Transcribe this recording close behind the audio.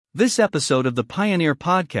This episode of the Pioneer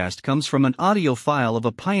Podcast comes from an audio file of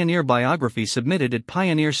a pioneer biography submitted at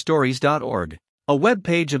pioneerstories.org, a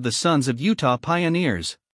webpage of the Sons of Utah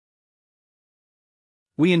Pioneers.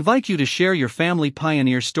 We invite you to share your family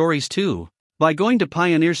pioneer stories too, by going to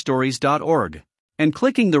pioneerstories.org and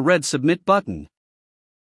clicking the red Submit button.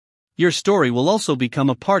 Your story will also become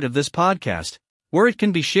a part of this podcast, where it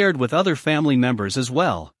can be shared with other family members as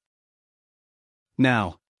well.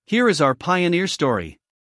 Now, here is our pioneer story.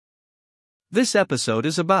 This episode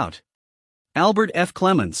is about Albert F.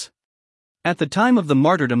 Clements. At the time of the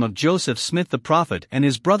martyrdom of Joseph Smith the prophet and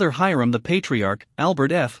his brother Hiram the patriarch,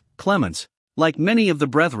 Albert F. Clements, like many of the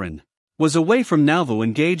brethren, was away from Nauvoo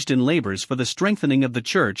engaged in labors for the strengthening of the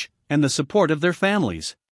church and the support of their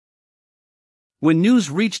families. When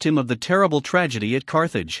news reached him of the terrible tragedy at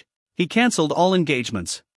Carthage, he cancelled all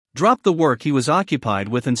engagements, dropped the work he was occupied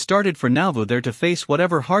with and started for Nauvoo there to face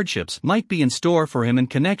whatever hardships might be in store for him in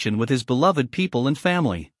connection with his beloved people and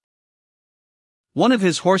family. One of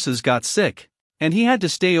his horses got sick, and he had to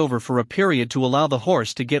stay over for a period to allow the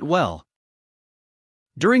horse to get well.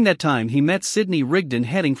 During that time he met Sidney Rigdon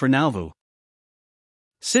heading for Nauvoo.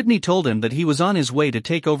 Sidney told him that he was on his way to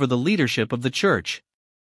take over the leadership of the church.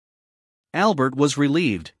 Albert was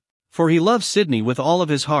relieved, for he loved Sidney with all of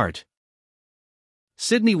his heart.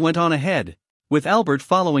 Sidney went on ahead, with Albert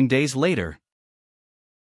following days later.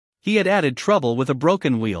 He had added trouble with a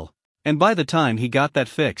broken wheel, and by the time he got that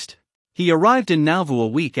fixed, he arrived in Nauvoo a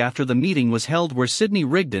week after the meeting was held where Sidney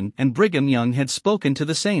Rigdon and Brigham Young had spoken to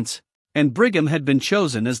the saints, and Brigham had been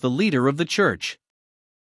chosen as the leader of the church.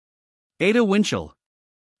 Ada Winchell.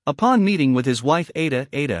 Upon meeting with his wife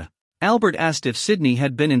Ada, Albert asked if Sidney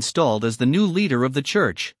had been installed as the new leader of the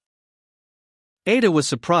church. Ada was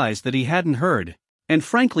surprised that he hadn't heard, and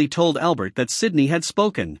frankly told Albert that Sidney had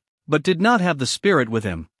spoken, but did not have the spirit with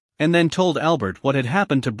him, and then told Albert what had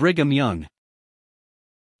happened to Brigham Young.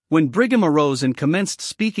 When Brigham arose and commenced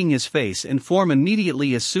speaking, his face and form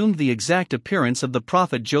immediately assumed the exact appearance of the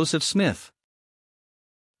prophet Joseph Smith.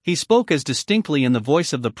 He spoke as distinctly in the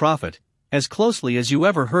voice of the prophet, as closely as you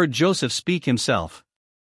ever heard Joseph speak himself.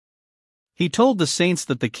 He told the saints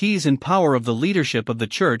that the keys and power of the leadership of the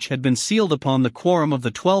church had been sealed upon the quorum of the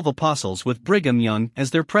 12 apostles with Brigham Young as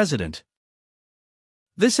their president.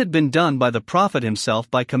 This had been done by the prophet himself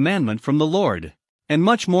by commandment from the Lord, and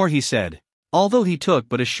much more he said, although he took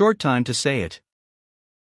but a short time to say it.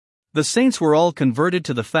 The saints were all converted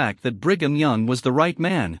to the fact that Brigham Young was the right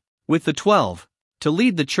man, with the 12, to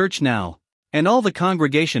lead the church now, and all the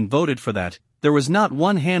congregation voted for that. There was not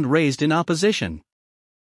one hand raised in opposition.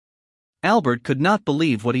 Albert could not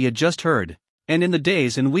believe what he had just heard, and in the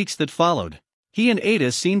days and weeks that followed, he and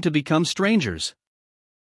Ada seemed to become strangers.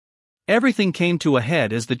 Everything came to a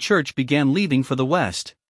head as the church began leaving for the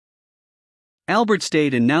west. Albert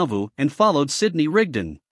stayed in Nauvoo and followed Sidney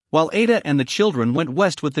Rigdon, while Ada and the children went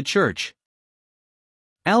west with the church.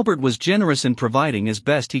 Albert was generous in providing as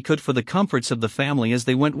best he could for the comforts of the family as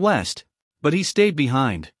they went west, but he stayed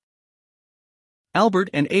behind.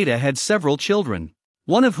 Albert and Ada had several children,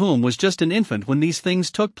 one of whom was just an infant when these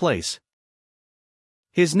things took place.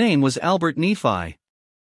 His name was Albert Nephi.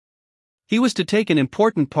 He was to take an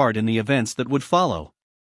important part in the events that would follow.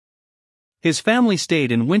 His family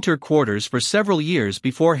stayed in winter quarters for several years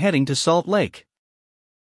before heading to Salt Lake.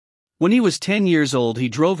 When he was 10 years old, he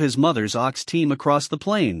drove his mother's ox team across the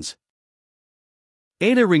plains.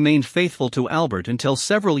 Ada remained faithful to Albert until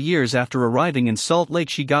several years after arriving in Salt Lake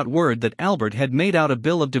she got word that Albert had made out a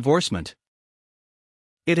bill of divorcement.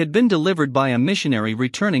 It had been delivered by a missionary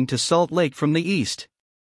returning to Salt Lake from the east.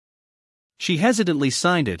 She hesitantly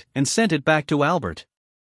signed it and sent it back to Albert.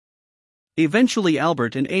 Eventually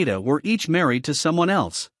Albert and Ada were each married to someone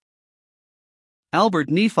else. Albert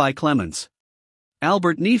Nephi Clements.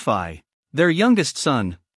 Albert Nephi, their youngest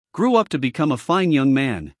son, grew up to become a fine young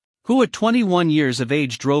man, who at 21 years of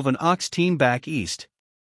age drove an ox team back east.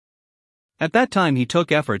 At that time he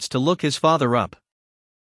took efforts to look his father up.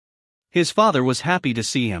 His father was happy to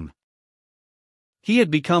see him. He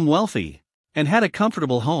had become wealthy, and had a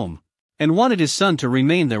comfortable home, and wanted his son to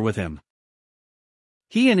remain there with him.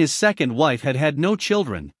 He and his second wife had had no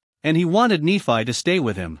children, and he wanted Nephi to stay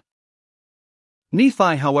with him.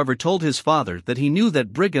 Nephi, however, told his father that he knew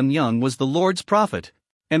that Brigham Young was the Lord's prophet,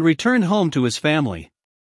 and returned home to his family.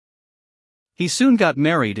 He soon got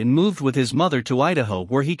married and moved with his mother to Idaho,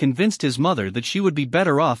 where he convinced his mother that she would be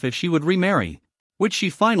better off if she would remarry, which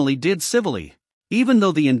she finally did civilly, even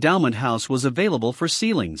though the endowment house was available for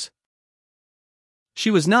ceilings.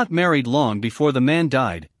 She was not married long before the man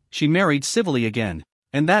died. She married civilly again,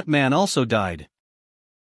 and that man also died.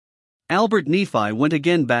 Albert Nephi went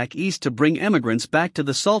again back east to bring emigrants back to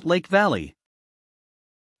the Salt Lake Valley.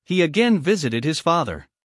 He again visited his father.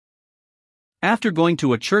 After going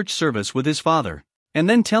to a church service with his father, and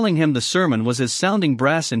then telling him the sermon was as sounding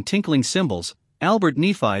brass and tinkling cymbals, Albert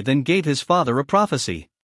Nephi then gave his father a prophecy.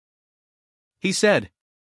 He said,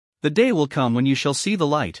 "The day will come when you shall see the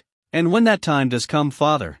light, and when that time does come,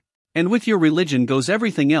 father, and with your religion goes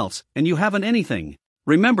everything else, and you haven't anything,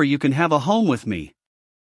 remember you can have a home with me.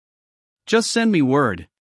 Just send me word.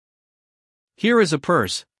 Here is a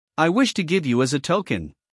purse, I wish to give you as a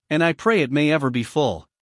token, and I pray it may ever be full."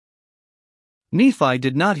 Nephi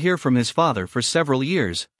did not hear from his father for several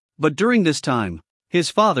years, but during this time,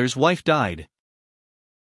 his father's wife died.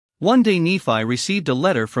 One day Nephi received a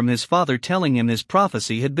letter from his father telling him his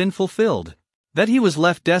prophecy had been fulfilled, that he was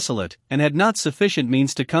left desolate and had not sufficient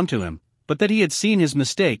means to come to him, but that he had seen his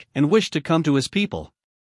mistake and wished to come to his people.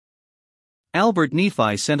 Albert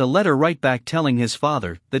Nephi sent a letter right back telling his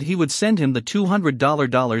father that he would send him the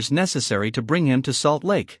 $200 necessary to bring him to Salt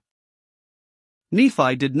Lake.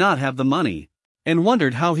 Nephi did not have the money, and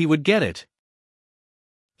wondered how he would get it.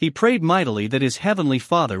 He prayed mightily that his heavenly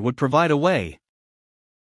Father would provide a way.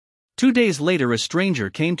 2 days later a stranger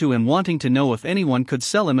came to him wanting to know if anyone could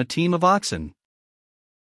sell him a team of oxen.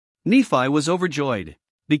 Nephi was overjoyed,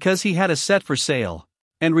 because he had a set for sale,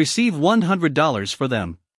 and received $100 for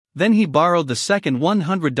them. Then he borrowed the second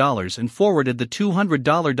 $100 and forwarded the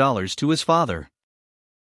 $200 to his father.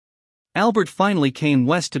 Albert finally came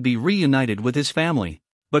west to be reunited with his family,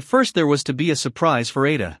 but first there was to be a surprise for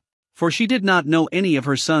Ada, for she did not know any of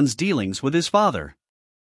her son's dealings with his father.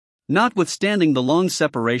 Notwithstanding the long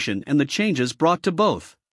separation and the changes brought to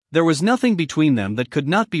both, there was nothing between them that could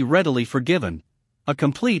not be readily forgiven. A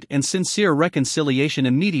complete and sincere reconciliation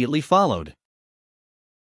immediately followed.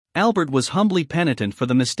 Albert was humbly penitent for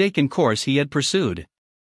the mistaken course he had pursued.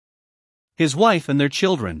 His wife and their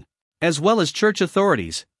children, as well as church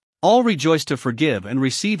authorities, all rejoiced to forgive and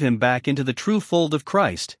receive him back into the true fold of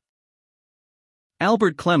Christ.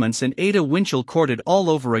 Albert Clements and Ada Winchell courted all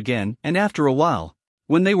over again, and after a while,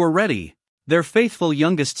 when they were ready, their faithful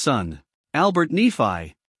youngest son, Albert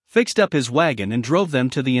Nephi, fixed up his wagon and drove them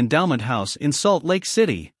to the endowment house in Salt Lake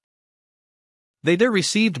City. They there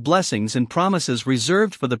received blessings and promises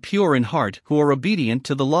reserved for the pure in heart who are obedient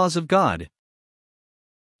to the laws of God.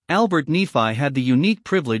 Albert Nephi had the unique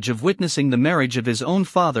privilege of witnessing the marriage of his own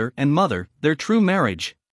father and mother, their true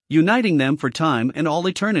marriage, uniting them for time and all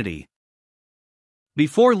eternity.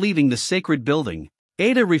 Before leaving the sacred building,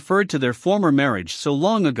 Ada referred to their former marriage so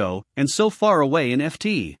long ago and so far away in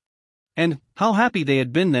FT. And how happy they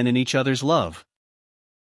had been then in each other's love.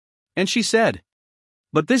 And she said,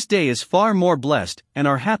 "But this day is far more blessed, and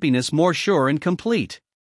our happiness more sure and complete.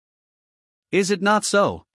 Is it not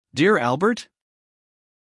so, dear Albert?"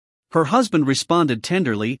 Her husband responded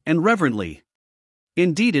tenderly and reverently,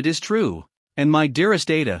 "Indeed it is true, and my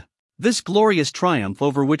dearest Ada, this glorious triumph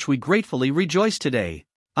over which we gratefully rejoice today,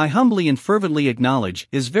 I humbly and fervently acknowledge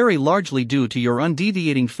is very largely due to your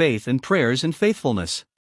undeviating faith and prayers and faithfulness."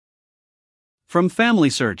 From Family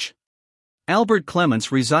Search. Albert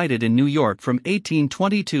Clements resided in New York from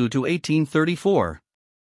 1822 to 1834.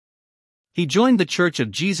 He joined the Church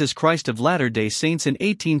of Jesus Christ of Latter-day Saints in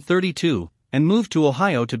 1832, and moved to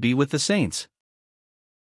Ohio to be with the saints.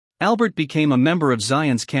 Albert became a member of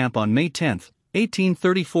Zion's Camp on May 10,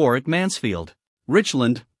 1834 at Mansfield,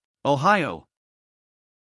 Richland, Ohio.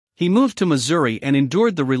 He moved to Missouri and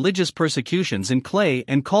endured the religious persecutions in Clay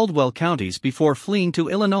and Caldwell counties before fleeing to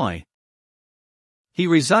Illinois. He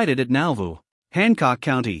resided at Nauvoo, Hancock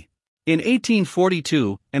County, in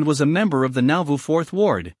 1842 and was a member of the Nauvoo 4th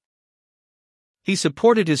Ward. He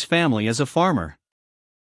supported his family as a farmer.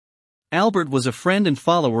 Albert was a friend and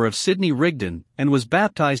follower of Sidney Rigdon and was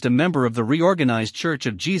baptized a member of the reorganized Church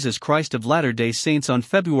of Jesus Christ of Latter-day Saints on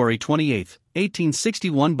February 28,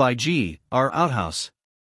 1861 by G. R. Outhouse.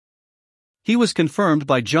 He was confirmed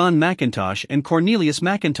by John McIntosh and Cornelius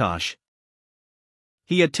McIntosh.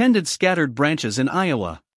 He attended scattered branches in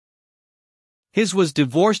Iowa. His was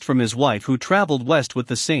divorced from his wife who traveled west with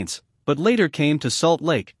the saints, but later came to Salt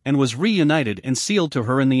Lake and was reunited and sealed to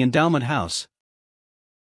her in the endowment house.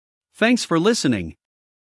 Thanks for listening.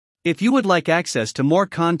 If you would like access to more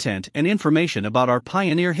content and information about our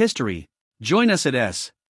pioneer history, join us at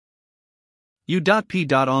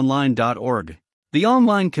su.p.online.org, the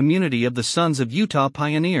online community of the Sons of Utah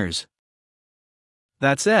Pioneers.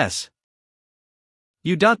 That's su.p.online.org.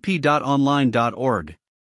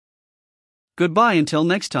 Goodbye until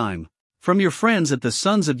next time, from your friends at the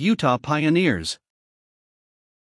Sons of Utah Pioneers.